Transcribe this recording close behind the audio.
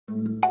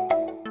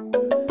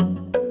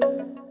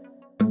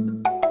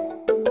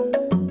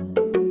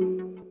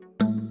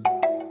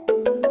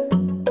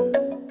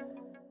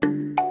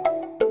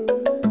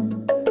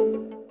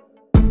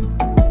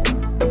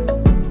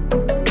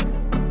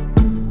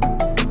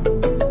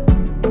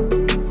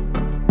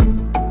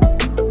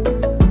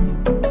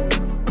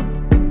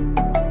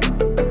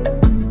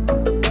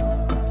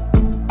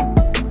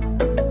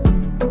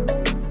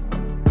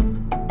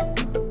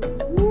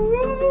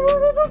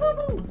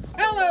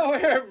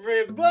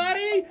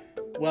everybody!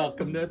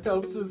 Welcome to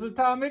Thompson's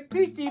Atomic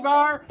Tiki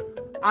Bar.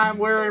 I'm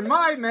wearing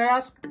my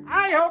mask.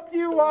 I hope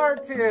you are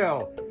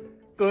too.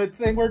 Good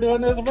thing we're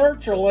doing this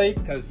virtually,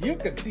 because you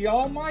can see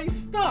all my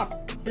stuff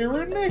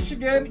here in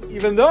Michigan,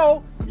 even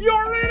though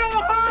you're in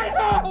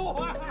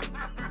Ohio!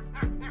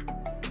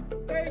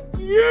 Thank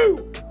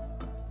you!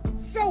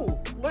 So,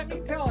 let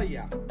me tell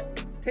you,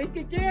 take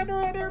a gander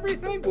at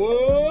everything.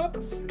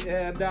 Whoops!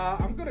 And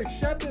I'm going to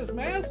shed this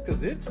mask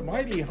because it's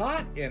mighty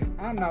hot, and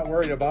I'm not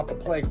worried about the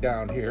plague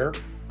down here.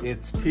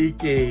 It's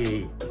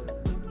Tiki.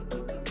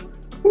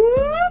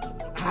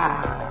 Whoop!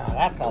 Ah,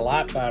 that's a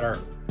lot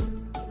better.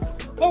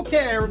 Okay,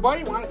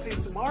 everybody, want to see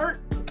some art?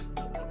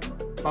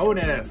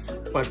 Bonus.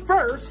 But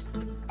first,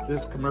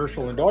 this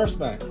commercial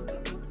endorsement.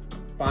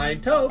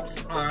 Find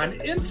Topes on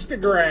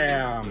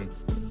Instagram.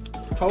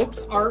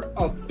 TOPESart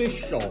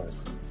Official.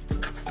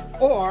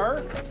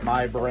 Or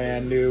my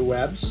brand new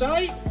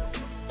website,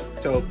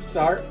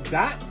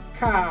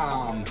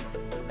 TOPESart.com.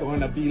 Going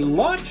to be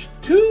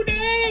launched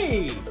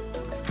today.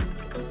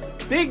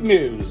 Big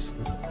news.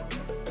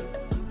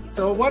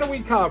 So what are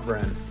we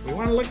covering? We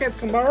want to look at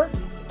some art?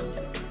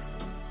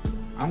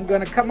 I'm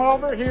going to come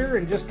over here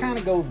and just kind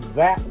of go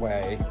that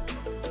way.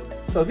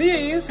 So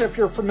these, if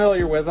you're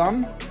familiar with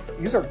them,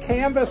 these are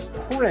canvas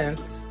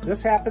prints.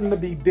 This happened to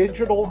be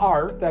digital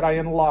art that I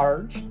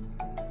enlarged.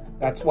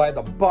 That's why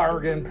the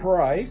bargain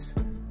price.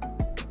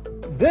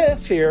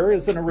 This here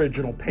is an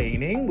original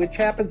painting, which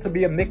happens to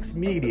be a mixed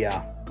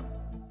media.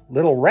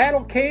 Little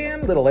rattle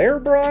can, little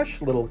airbrush,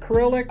 little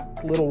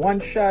acrylic, little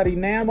one-shot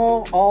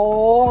enamel,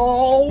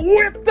 all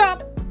whipped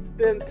up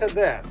into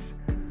this.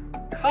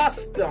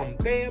 Custom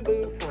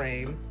bamboo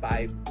frame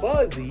by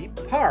Buzzy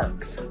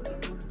Parks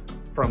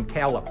from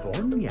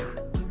California.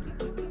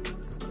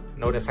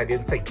 Notice I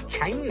didn't say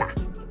China.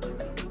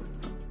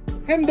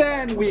 And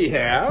then we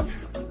have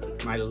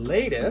my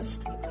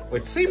latest,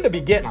 which seemed to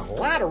be getting a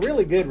lot of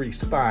really good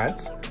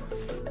response,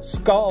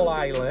 Skull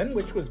Island,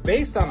 which was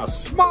based on a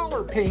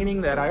smaller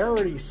painting that I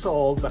already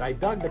sold, but I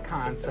dug the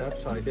concept,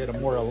 so I did a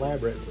more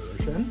elaborate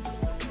version.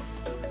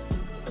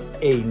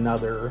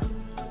 Another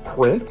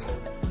print,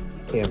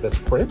 canvas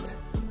print.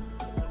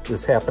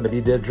 This happened to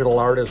be digital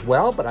art as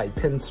well, but I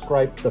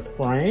pinstriped the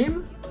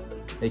frame,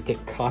 make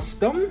it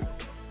custom.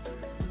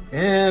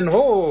 And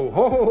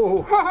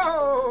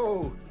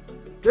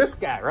this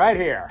guy right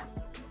here.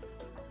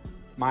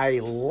 My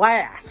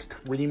last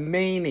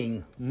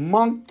remaining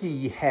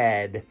monkey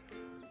head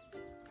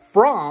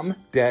from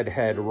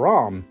Deadhead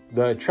Rum,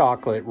 the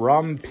chocolate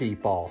rum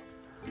people.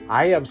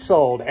 I have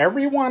sold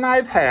every one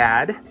I've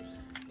had,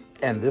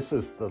 and this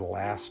is the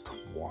last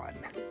one.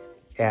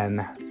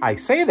 And I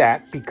say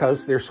that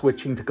because they're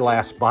switching to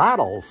glass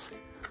bottles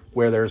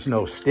where there's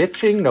no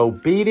stitching, no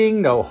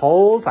beading, no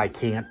holes. I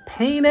can't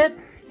paint it.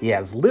 He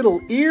has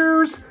little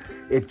ears.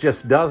 It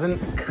just doesn't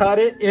cut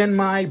it in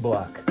my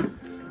book.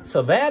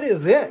 So that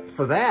is it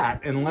for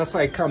that, unless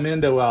I come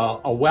into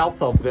a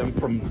wealth of them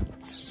from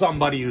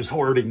somebody who's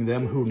hoarding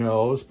them, who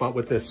knows. But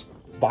with this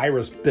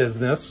virus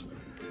business,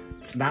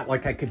 it's not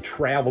like I could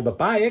travel to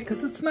buy it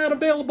because it's not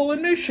available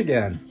in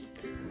Michigan.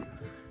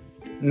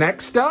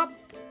 Next up,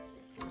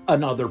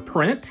 another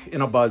print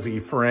in a Buzzy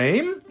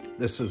frame.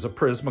 This is a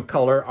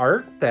Prismacolor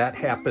art that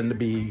happened to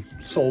be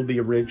sold the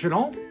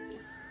original.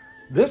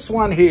 This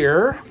one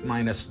here,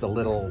 minus the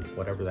little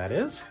whatever that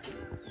is,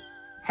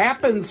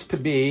 happens to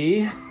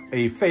be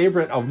a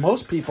favorite of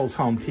most people's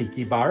home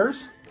tiki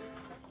bars.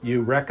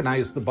 You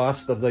recognize the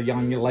bust of the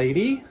young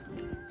lady.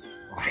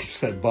 I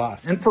said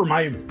bust. And for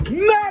my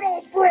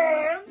metal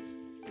friends,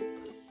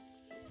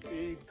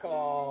 Speed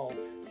Called,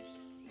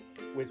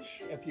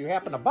 which if you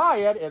happen to buy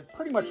it, it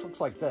pretty much looks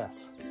like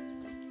this.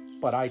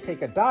 But I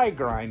take a die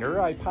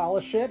grinder, I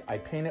polish it, I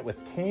paint it with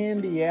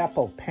candy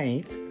apple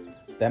paint,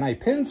 then I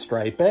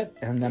pinstripe it,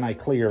 and then I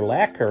clear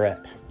lacquer it.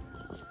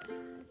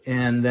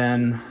 And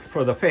then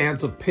for the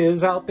fans of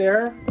Piz out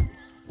there,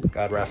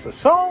 God rest his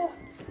soul,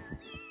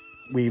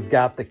 we've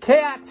got the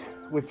cat,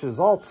 which is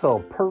also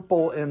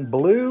purple and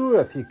blue.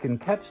 If you can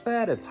catch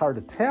that, it's hard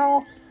to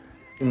tell.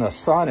 In the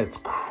sun, it's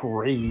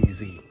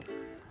crazy.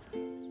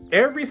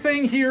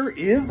 Everything here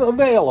is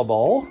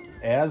available,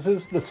 as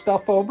is the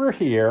stuff over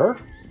here,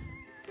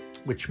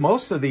 which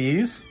most of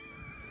these,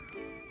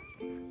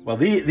 well,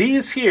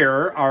 these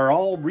here are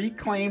all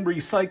reclaimed,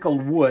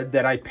 recycled wood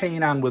that I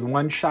paint on with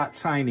one-shot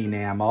sign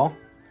enamel.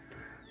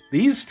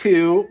 These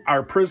two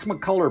are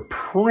Prismacolor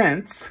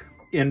prints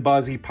in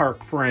Buzzy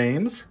Park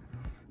frames.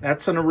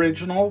 That's an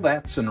original,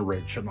 that's an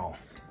original.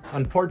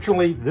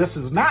 Unfortunately, this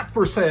is not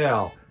for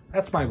sale.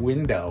 That's my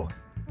window.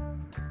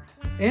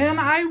 And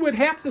I would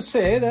have to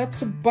say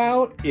that's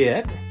about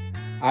it.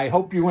 I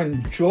hope you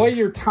enjoy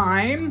your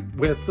time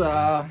with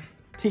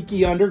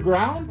Tiki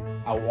Underground.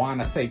 I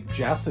want to thank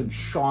Jess and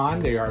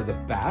Sean. They are the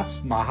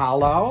best.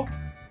 Mahalo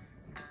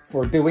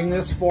for doing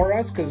this for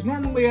us, because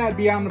normally I'd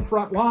be on the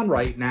front lawn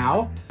right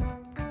now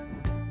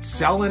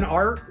selling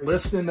art,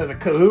 listening to the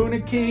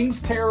Kahuna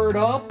Kings tear it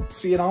up,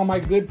 seeing all my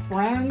good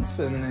friends,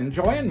 and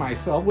enjoying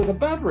myself with a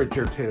beverage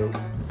or two.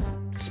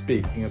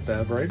 Speaking of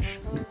beverage,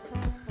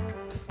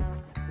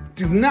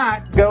 do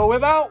not go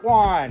without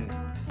one.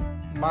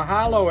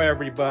 Mahalo,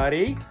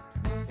 everybody.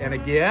 And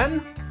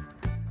again,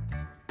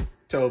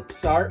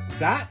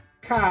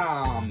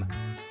 TOPESart.com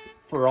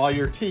for all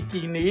your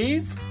Tiki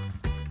needs.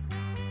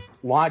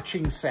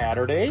 Launching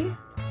Saturday,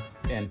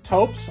 and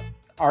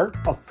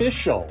TOPESart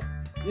official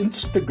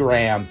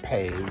Instagram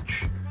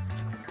page.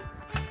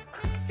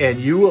 And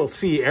you will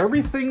see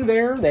everything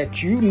there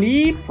that you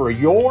need for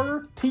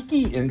your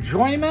Tiki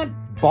enjoyment.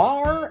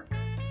 Bar,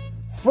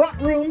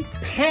 front room,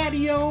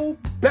 patio,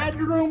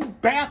 bedroom,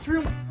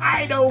 bathroom.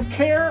 I don't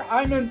care.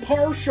 I'm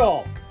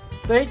impartial.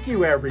 Thank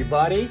you,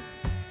 everybody.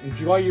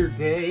 Enjoy your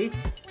day.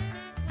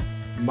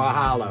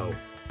 Mahalo.